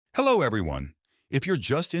Hello, everyone. If you're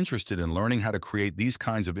just interested in learning how to create these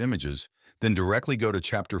kinds of images, then directly go to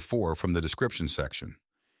Chapter 4 from the description section.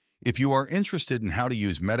 If you are interested in how to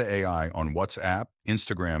use Meta AI on WhatsApp,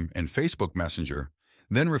 Instagram, and Facebook Messenger,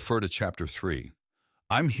 then refer to Chapter 3.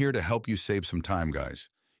 I'm here to help you save some time,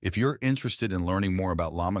 guys. If you're interested in learning more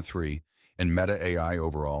about Llama 3 and Meta AI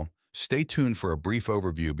overall, stay tuned for a brief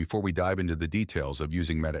overview before we dive into the details of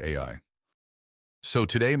using Meta AI. So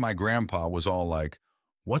today my grandpa was all like,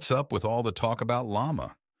 "What's up with all the talk about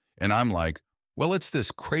Llama?" And I'm like, well, it's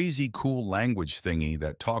this crazy cool language thingy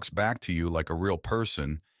that talks back to you like a real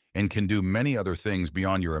person and can do many other things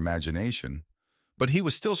beyond your imagination. But he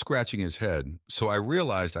was still scratching his head, so I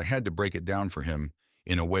realized I had to break it down for him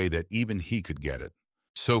in a way that even he could get it.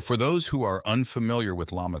 So for those who are unfamiliar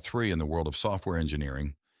with Llama 3 in the world of software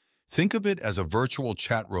engineering, think of it as a virtual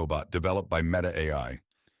chat robot developed by Meta AI,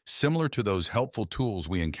 similar to those helpful tools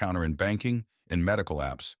we encounter in banking and medical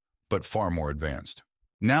apps, but far more advanced.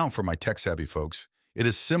 Now, for my tech-savvy folks, it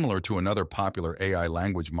is similar to another popular AI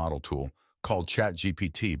language model tool called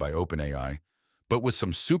ChatGPT by OpenAI, but with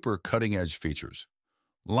some super cutting-edge features.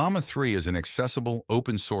 Llama 3 is an accessible,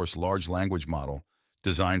 open-source large language model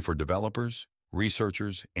designed for developers,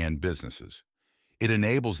 researchers, and businesses. It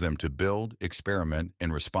enables them to build, experiment,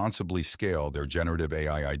 and responsibly scale their generative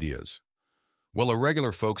AI ideas. Well,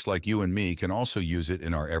 irregular folks like you and me can also use it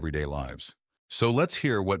in our everyday lives. So let's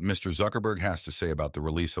hear what Mr. Zuckerberg has to say about the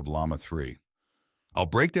release of Llama 3. I'll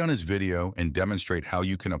break down his video and demonstrate how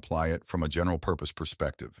you can apply it from a general purpose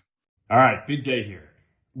perspective. All right, big day here.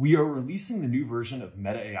 We are releasing the new version of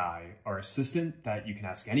Meta AI, our assistant that you can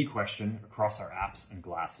ask any question across our apps and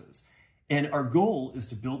glasses. And our goal is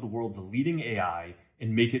to build the world's leading AI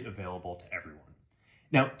and make it available to everyone.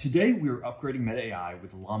 Now, today we are upgrading Meta AI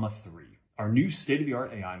with Llama 3, our new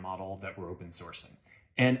state-of-the-art AI model that we're open sourcing.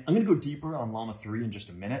 And I'm going to go deeper on Llama 3 in just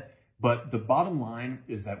a minute, but the bottom line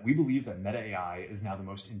is that we believe that Meta AI is now the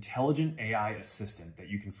most intelligent AI assistant that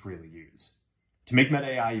you can freely use. To make Meta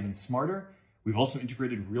AI even smarter, we've also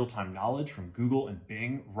integrated real-time knowledge from Google and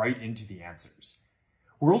Bing right into the answers.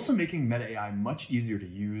 We're also making Meta AI much easier to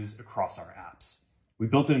use across our apps. We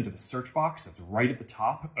built it into the search box that's right at the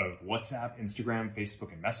top of WhatsApp, Instagram,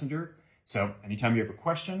 Facebook, and Messenger. So anytime you have a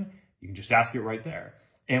question, you can just ask it right there.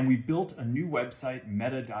 And we built a new website,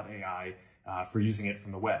 meta.ai, for using it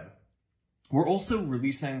from the web. We're also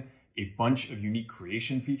releasing a bunch of unique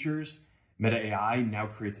creation features. Meta AI now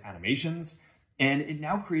creates animations, and it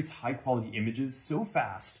now creates high-quality images so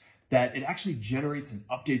fast that it actually generates and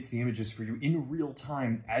updates the images for you in real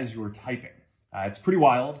time as you're typing. It's pretty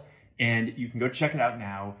wild, and you can go check it out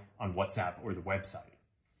now on WhatsApp or the website.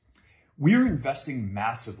 We're investing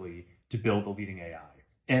massively to build the leading AI.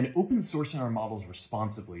 And open sourcing our models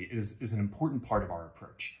responsibly is an important part of our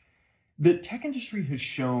approach. The tech industry has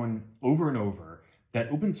shown over and over that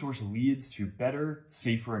open source leads to better,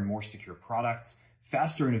 safer, and more secure products,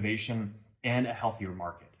 faster innovation, and a healthier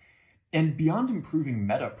market. And beyond improving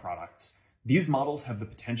meta products, these models have the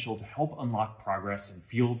potential to help unlock progress in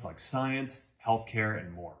fields like science, healthcare,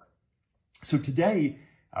 and more. So today,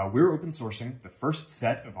 we're open sourcing the first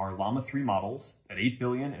set of our Llama 3 models at 8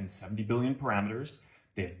 billion and 70 billion parameters.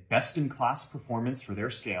 They have best-in-class performance for their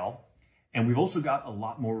scale, and we've also got a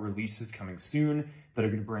lot more releases coming soon that are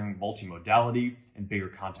going to bring multimodality and bigger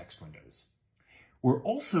context windows. We're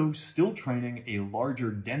also still training a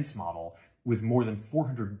larger, dense model with more than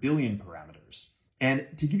 400 billion parameters. And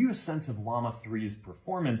to give you a sense of Llama 3's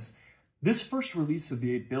performance, this first release of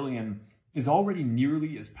the 8 billion is already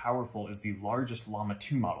nearly as powerful as the largest Llama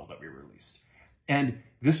 2 model that we released. And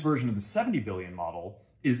this version of the 70 billion model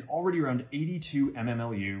is already around 82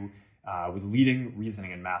 mmLU with leading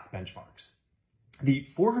reasoning and math benchmarks. The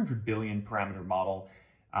 400 billion parameter model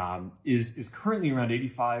is currently around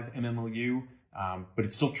 85 mmLU, but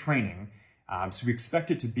it's still training. So we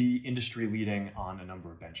expect it to be industry leading on a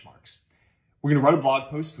number of benchmarks. We're going to write a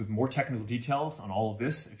blog post with more technical details on all of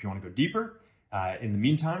this if you want to go deeper. In the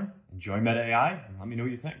meantime, enjoy Meta AI and let me know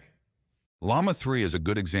what you think. Llama 3 is a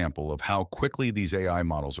good example of how quickly these AI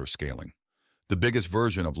models are scaling. The biggest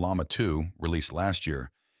version of Llama 2, released last year,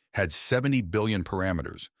 had 70 billion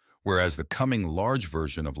parameters, whereas the coming large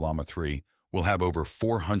version of Llama 3 will have over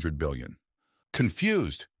 400 billion.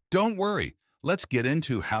 Confused? Don't worry. Let's get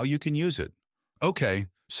into how you can use it. Okay,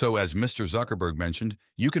 so as Mr. Zuckerberg mentioned,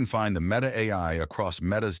 you can find the Meta AI across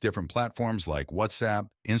Meta's different platforms like WhatsApp,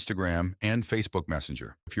 Instagram, and Facebook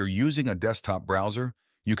Messenger. If you're using a desktop browser,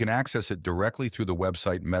 you can access it directly through the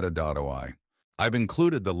website meta.ai. I've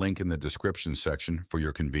included the link in the description section for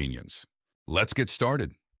your convenience. Let's get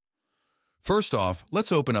started. First off,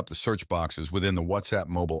 let's open up the search boxes within the WhatsApp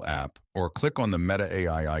mobile app or click on the Meta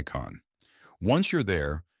AI icon. Once you're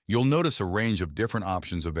there, you'll notice a range of different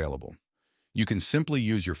options available. You can simply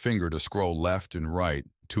use your finger to scroll left and right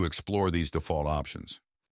to explore these default options.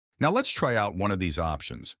 Now let's try out one of these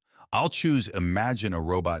options. I'll choose Imagine a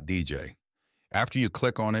Robot DJ. After you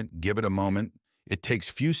click on it, give it a moment. It takes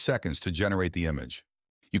few seconds to generate the image.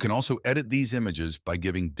 You can also edit these images by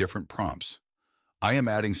giving different prompts. I am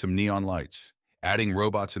adding some neon lights, adding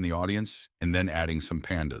robots in the audience, and then adding some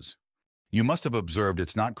pandas. You must have observed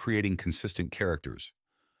it's not creating consistent characters.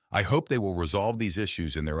 I hope they will resolve these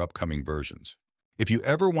issues in their upcoming versions. If you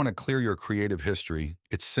ever want to clear your creative history,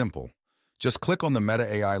 it's simple. Just click on the Meta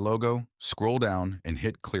AI logo, scroll down, and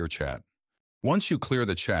hit Clear Chat. Once you clear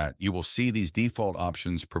the chat, you will see these default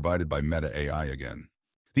options provided by Meta AI again.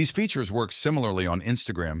 These features work similarly on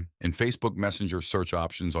Instagram and Facebook Messenger search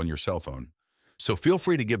options on your cell phone, so feel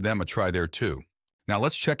free to give them a try there too. Now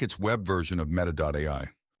let's check its web version of Meta.ai.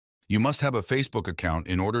 You must have a Facebook account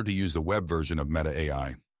in order to use the web version of Meta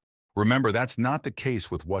AI. Remember, that's not the case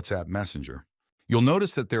with WhatsApp Messenger. You'll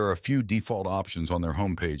notice that there are a few default options on their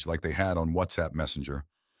homepage like they had on WhatsApp Messenger,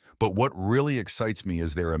 but what really excites me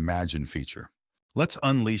is their Imagine feature. Let's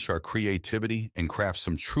unleash our creativity and craft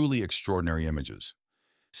some truly extraordinary images.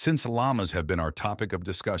 Since llamas have been our topic of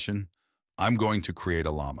discussion, I'm going to create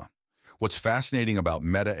a llama. What's fascinating about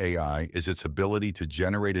Meta AI is its ability to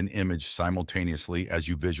generate an image simultaneously as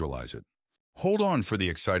you visualize it. Hold on for the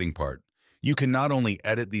exciting part. You can not only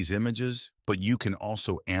edit these images, but you can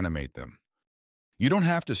also animate them. You don't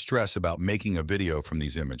have to stress about making a video from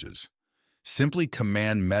these images. Simply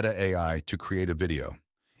command Meta AI to create a video,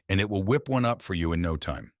 and it will whip one up for you in no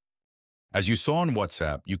time. As you saw on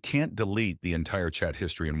WhatsApp, you can't delete the entire chat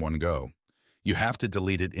history in one go. You have to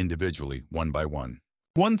delete it individually, one by one.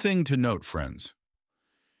 One thing to note, friends.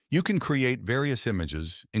 You can create various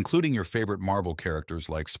images, including your favorite Marvel characters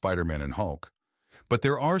like Spider-Man and Hulk. But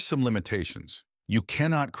there are some limitations. You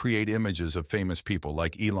cannot create images of famous people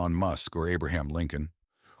like Elon Musk or Abraham Lincoln.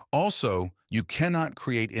 Also, you cannot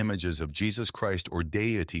create images of Jesus Christ or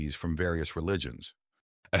deities from various religions.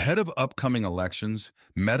 Ahead of upcoming elections,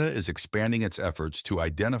 Meta is expanding its efforts to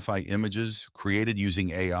identify images created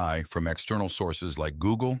using AI from external sources like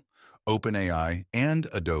Google, OpenAI, and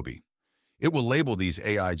Adobe. It will label these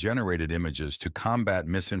AI-generated images to combat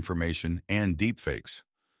misinformation and deepfakes.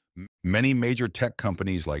 Many major tech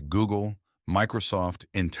companies like Google, Microsoft,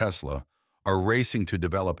 and Tesla are racing to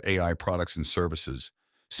develop AI products and services,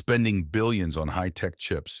 spending billions on high-tech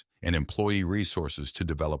chips and employee resources to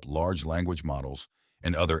develop large language models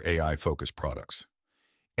and other AI-focused products.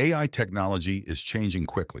 AI technology is changing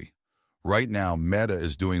quickly. Right now, Meta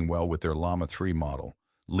is doing well with their Llama 3 model,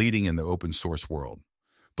 leading in the open source world.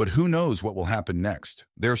 But who knows what will happen next?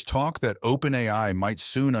 There's talk that OpenAI might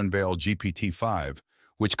soon unveil GPT-5,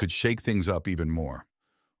 which could shake things up even more.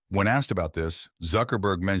 When asked about this,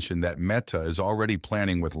 Zuckerberg mentioned that Meta is already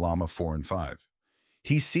planning with Llama 4 and 5.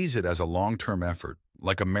 He sees it as a long-term effort,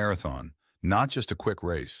 like a marathon, not just a quick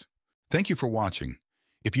race. Thank you for watching.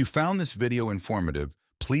 If you found this video informative,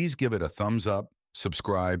 please give it a thumbs up,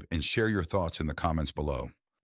 subscribe, and share your thoughts in the comments below.